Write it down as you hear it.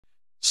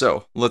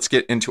So let's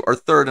get into our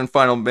third and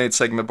final main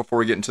segment before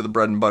we get into the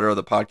bread and butter of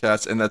the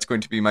podcast, and that's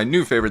going to be my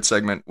new favorite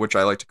segment, which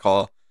I like to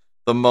call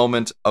the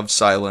moment of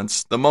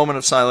silence. The moment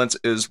of silence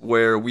is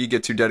where we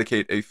get to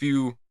dedicate a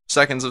few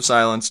seconds of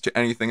silence to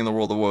anything in the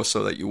world of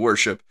WOSO that you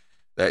worship,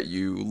 that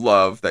you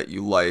love, that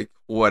you like,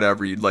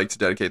 whatever you'd like to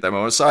dedicate that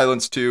moment of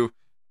silence to.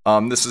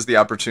 This is the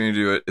opportunity to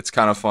do it. It's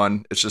kind of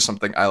fun. It's just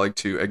something I like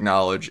to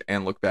acknowledge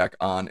and look back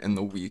on in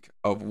the week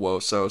of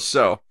WOSO.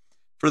 So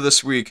for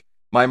this week,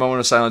 my moment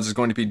of silence is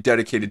going to be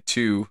dedicated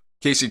to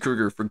Casey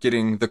Krueger for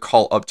getting the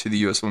call up to the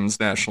U.S. Women's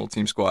National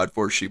Team squad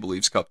for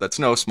SheBelieves Cup. That's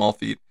no small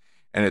feat,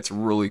 and it's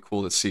really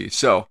cool to see.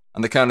 So,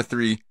 on the count of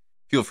three,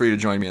 feel free to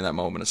join me in that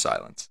moment of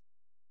silence.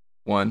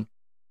 1,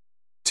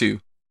 2,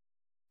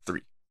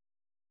 3.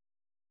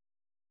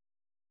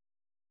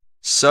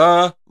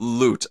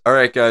 Salute. All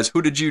right, guys,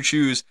 who did you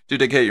choose to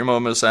dedicate your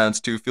moment of silence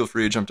to? Feel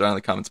free to jump down in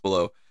the comments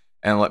below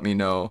and let me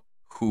know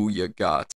who you got.